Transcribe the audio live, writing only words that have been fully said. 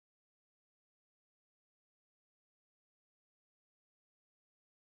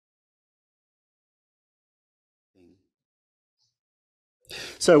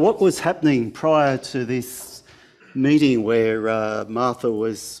So what was happening prior to this meeting where Martha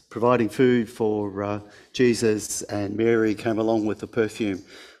was providing food for Jesus and Mary came along with the perfume?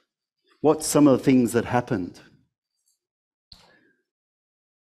 What's some of the things that happened?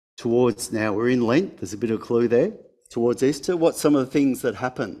 Towards, now we're in Lent, there's a bit of a clue there, towards Easter. What's some of the things that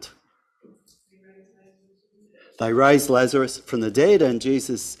happened? They raised Lazarus from the dead, and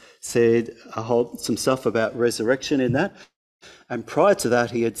Jesus said some stuff about resurrection in that. And prior to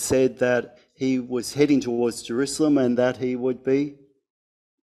that, he had said that he was heading towards Jerusalem and that he would die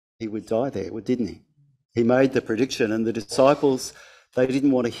there, didn't he? He made the prediction, and the disciples, they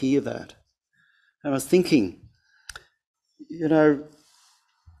didn't want to hear that. And I was thinking,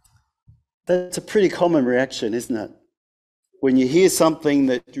 that's a pretty common reaction, isn't it? When you hear something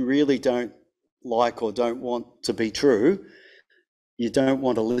that you really don't like or don't want to be true, you don't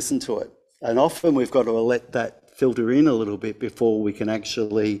want to listen to it. And often we've got to let that filter in a little bit before we can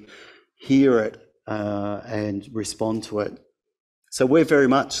actually hear it and respond to it. So we're very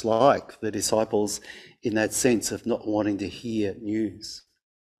much like the disciples in that sense of not wanting to hear news.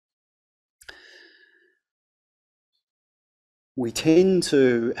 We tend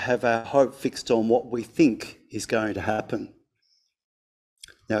to have our hope fixed on what we think is going to happen.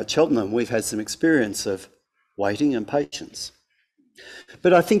 Now at Cheltenham, we've had some experience of waiting and patience.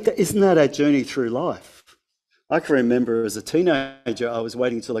 But I think isn't that our journey through life? I can remember as a teenager, I was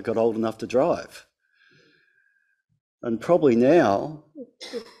waiting till I got old enough to drive. And probably now,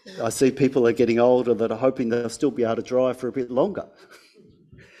 I see people are getting older that are hoping they'll still be able to drive for a bit longer.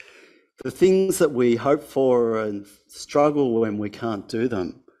 The things that we hope for and struggle when we can't do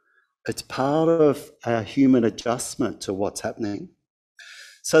them, it's part of our human adjustment to what's happening.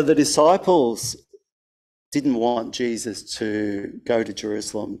 So the disciples didn't want Jesus to go to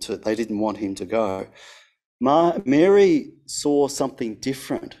Jerusalem. They didn't want him to go. Mary saw something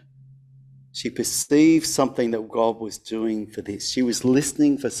different. She perceived something that God was doing for this. She was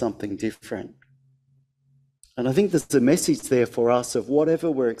listening for something different. And I think there's a message there for us of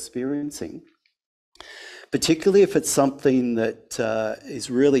whatever we're experiencing, particularly if it's something that is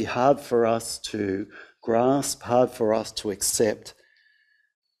really hard for us to grasp, hard for us to accept,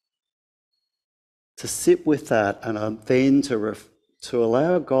 to sit with that and then to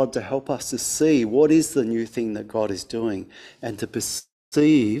allow God to help us to see what is the new thing that God is doing and to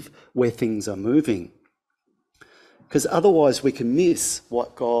perceive where things are moving. Because otherwise we can miss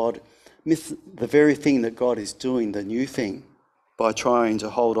the very thing that God is doing, the new thing, by trying to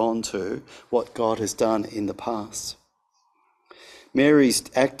hold on to what God has done in the past. Mary's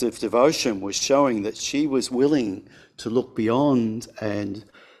act of devotion was showing that she was willing to look beyond and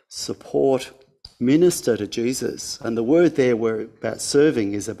minister to Jesus. And the word there about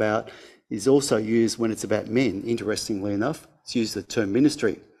serving is also used when it's about men, interestingly enough. It's used the term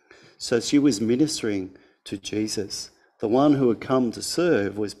ministry. So she was ministering to Jesus. The one who had come to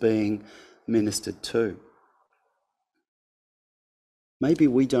serve was being ministered to. Maybe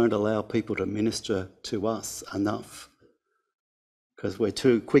we don't allow people to minister to us enough because we're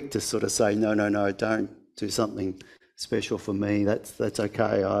too quick to sort of say, no, don't do something special for me. That's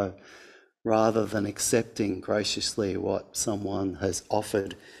okay. Rather than accepting graciously what someone has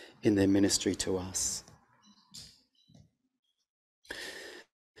offered in their ministry to us.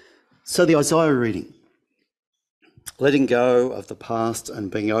 So the Isaiah reading, letting go of the past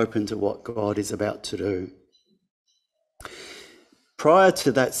and being open to what God is about to do. Prior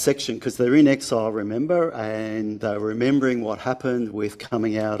to that section, because they're in exile, remember, and they're remembering what happened with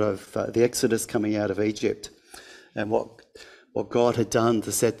coming out of the Exodus, coming out of Egypt, and what God had done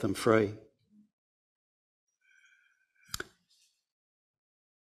to set them free.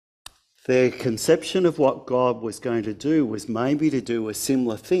 Their conception of what God was going to do was maybe to do a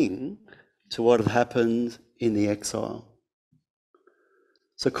similar thing to what had happened in the exile.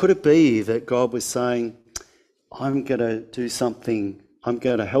 So could it be that God was saying, I'm going to do something, I'm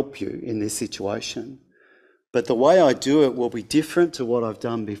going to help you in this situation, but the way I do it will be different to what I've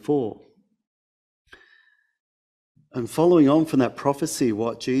done before. And following on from that prophecy,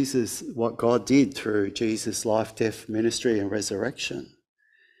 what God did through Jesus' life, death, ministry and resurrection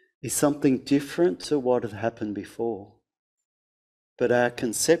is something different to what had happened before. But our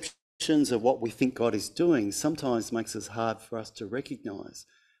conceptions of what we think God is doing sometimes makes it hard for us to recognise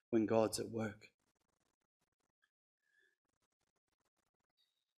when God's at work.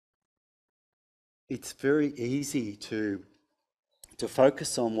 It's very easy to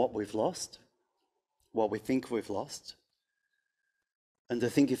focus on what we've lost, what we think we've lost, and to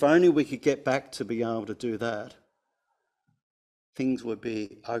think if only we could get back to being able to do that, things would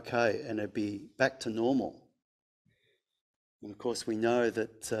be okay and it'd be back to normal. And of course, we know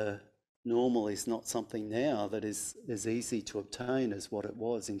that normal is not something now that is as easy to obtain as what it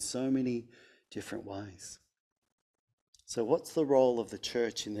was in so many different ways. So what's the role of the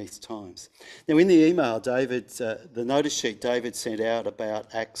church in these times? Now, in the email, the notice sheet David sent out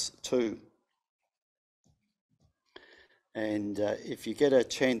about Acts 2. And if you get a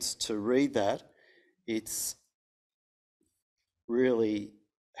chance to read that, it's really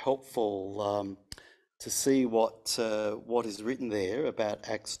helpful to see what is written there about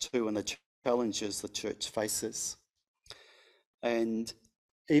Acts 2 and the challenges the church faces. And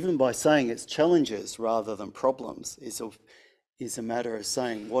even by saying it's challenges rather than problems is a matter of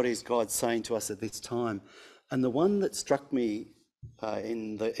saying, what is God saying to us at this time? And the one that struck me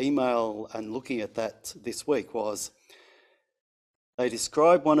in the email and looking at that this week was, they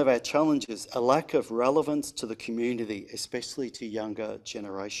describe one of our challenges, a lack of relevance to the community, especially to younger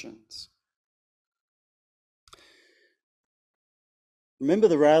generations. Remember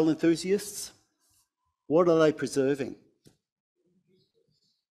the rail enthusiasts? What are they preserving?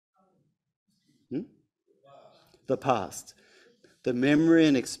 The past. The memory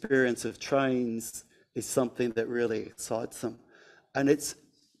and experience of trains is something that really excites them. And it's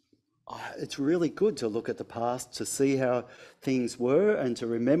really good to look at the past, to see how things were and to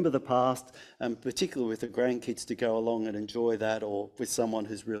remember the past, and particularly with the grandkids to go along and enjoy that, or with someone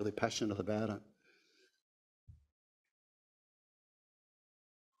who's really passionate about it.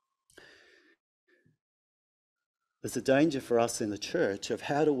 There's a danger for us in the church of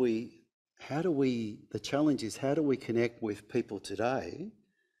how do we, the challenge is how do we connect with people today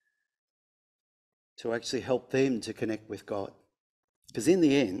to actually help them to connect with God? Because in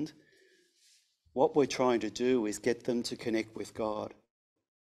the end, what we're trying to do is get them to connect with God.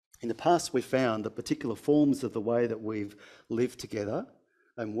 In the past, we found that particular forms of the way that we've lived together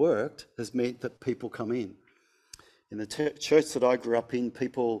and worked has meant that people come in. In the church that I grew up in,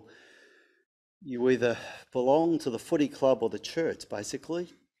 you either belong to the footy club or the church,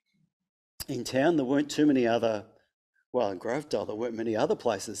 basically. In town, there weren't too many other, in Grovedale, there weren't many other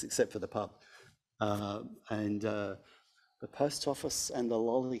places except for the pub. And the post office and the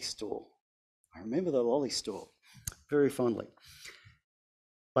lolly store. I remember the lolly store very fondly.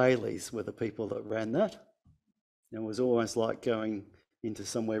 Baileys were the people that ran that. And it was almost like going into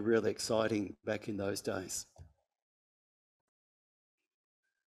somewhere really exciting back in those days.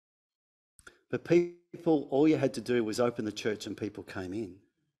 But people, all you had to do was open the church and people came in.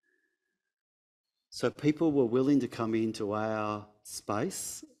 So people were willing to come into our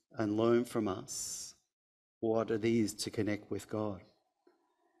space and learn from us what it is to connect with God.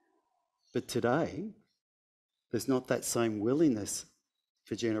 But today, there's not that same willingness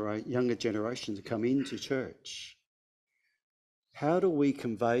for younger generation to come into church. How do we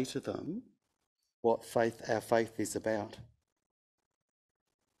convey to them what our faith is about?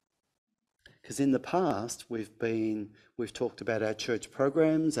 Because in the past, we've talked about our church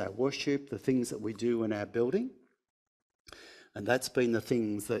programs, our worship, the things that we do in our building. And that's been the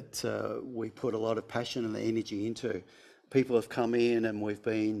things that we put a lot of passion and energy into. People have come in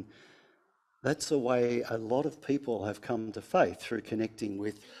and that's the way a lot of people have come to faith, through connecting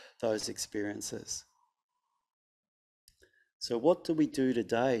with those experiences. So what do we do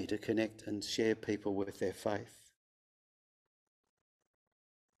today to connect and share people with their faith?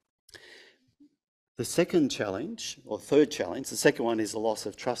 The second challenge, or third challenge, the second one is the loss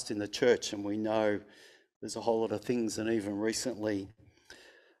of trust in the church, and we know there's a whole lot of things, and even recently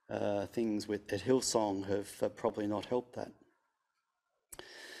things at Hillsong have probably not helped that.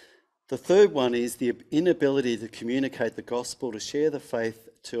 The third one is the inability to communicate the gospel, to share the faith,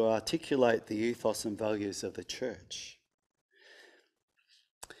 to articulate the ethos and values of the church.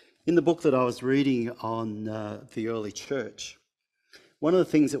 In the book that I was reading on the early church, one of the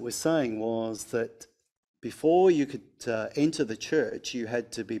things it was saying was that before you could enter the church, you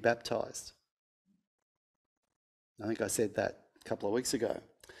had to be baptised. I think I said that a couple of weeks ago.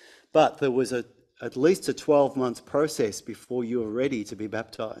 But there was at least a 12-month process before you were ready to be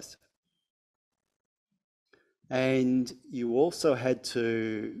baptised. And you also had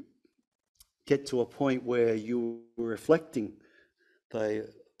to get to a point where you were reflecting the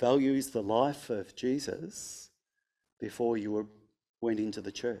values, the life of Jesus before you went into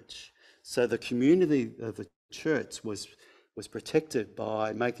the church. So the community of the church was protected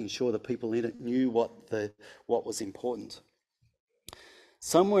by making sure that people in it knew what was important.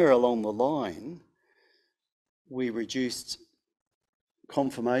 Somewhere along the line, we reduced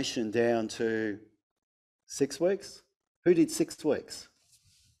confirmation down to 6 weeks. Who did 6 weeks?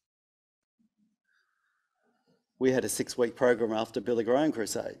 We had a 6-week program after Billy Graham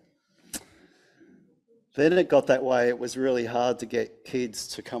Crusade. Then it got that way, it was really hard to get kids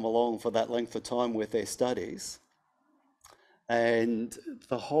to come along for that length of time with their studies. And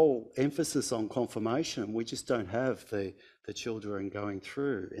the whole emphasis on confirmation, we just don't have the children going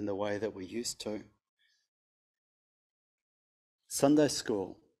through in the way that we used to. Sunday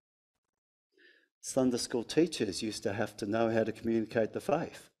school teachers used to have to know how to communicate the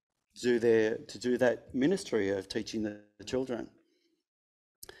faith, to do that ministry of teaching the children.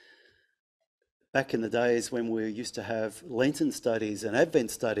 Back in the days when we used to have Lenten studies and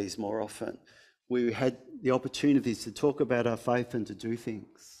Advent studies more often, we had the opportunities to talk about our faith and to do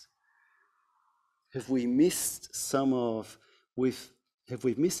things. Have we missed some of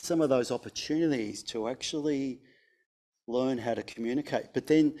those opportunities to actually learn how to communicate? But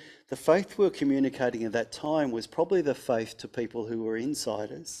then the faith we were communicating at that time was probably the faith to people who were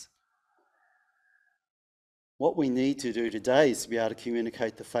insiders. What we need to do today is to be able to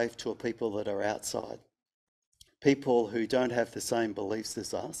communicate the faith to people that are outside, people who don't have the same beliefs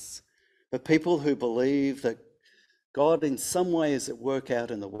as us, but people who believe that God in some way is at work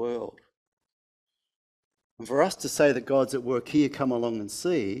out in the world. And for us to say that God's at work here, come along and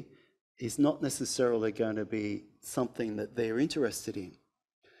see, is not necessarily going to be something that they're interested in.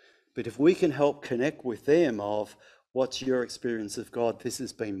 But if we can help connect with them of what's your experience of God, this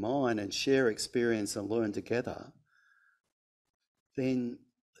has been mine, and share experience and learn together, then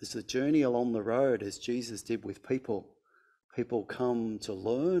there's a journey along the road as Jesus did with people. People come to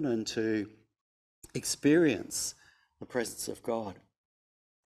learn and to experience the presence of God.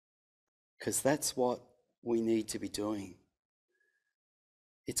 Because that's what we need to be doing.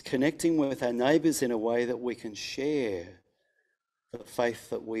 It's connecting with our neighbours in a way that we can share the faith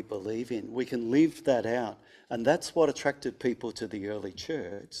that we believe in. We can live that out. And that's what attracted people to the early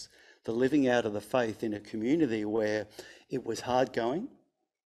church, the living out of the faith in a community where it was hard going.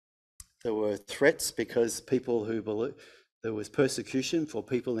 There were threats because people who believe, there was persecution for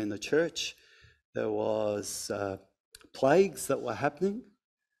people in the church. There was plagues that were happening.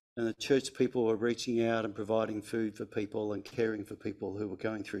 And the church people were reaching out and providing food for people and caring for people who were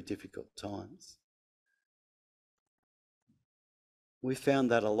going through difficult times. We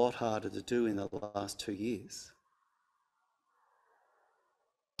found that a lot harder to do in the last 2 years.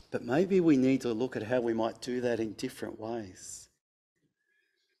 But maybe we need to look at how we might do that in different ways.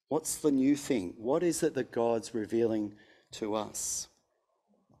 What's the new thing? What is it that God's revealing to us?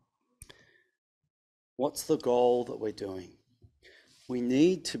 What's the goal that we're doing? We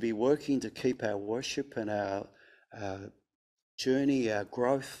need to be working to keep our worship and our journey, our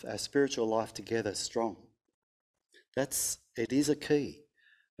growth, our spiritual life together strong. It is a key.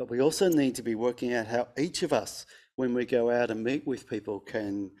 But we also need to be working out how each of us, when we go out and meet with people,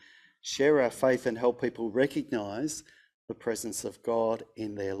 can share our faith and help people recognise the presence of God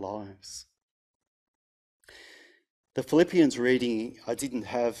in their lives. The Philippians reading, I didn't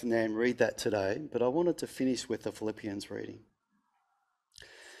have Nan read that today, but I wanted to finish with the Philippians reading,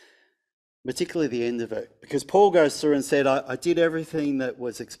 particularly the end of it, because Paul goes through and said, I did everything that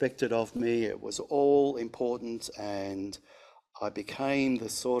was expected of me. It was all important, and I became the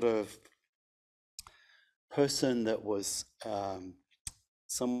sort of person that was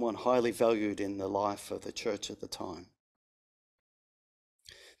someone highly valued in the life of the church at the time.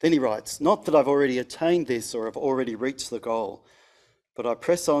 Then he writes, not that I've already attained this or have already reached the goal, but I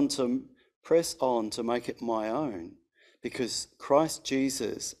press on to make it my own, because Christ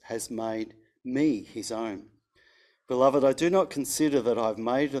Jesus has made me his own. Beloved, I do not consider that I've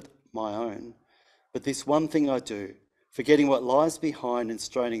made it my own, but this one thing I do, forgetting what lies behind and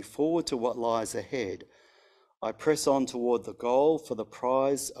straining forward to what lies ahead, I press on toward the goal for the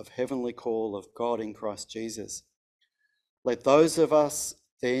prize of heavenly call of God in Christ Jesus. Let those of us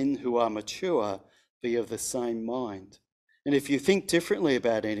then who are mature be of the same mind. And if you think differently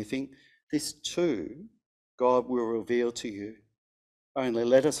about anything, this too God will reveal to you. Only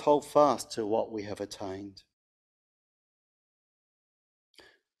let us hold fast to what we have attained.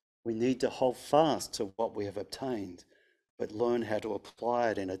 We need to hold fast to what we have obtained, but learn how to apply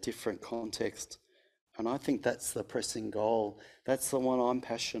it in a different context. And I think that's the pressing goal. That's the one I'm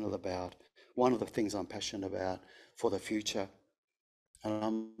passionate about. One of the things I'm passionate about for the future. And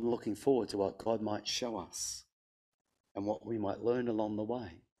I'm looking forward to what God might show us and what we might learn along the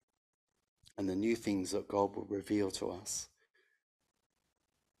way and the new things that God will reveal to us.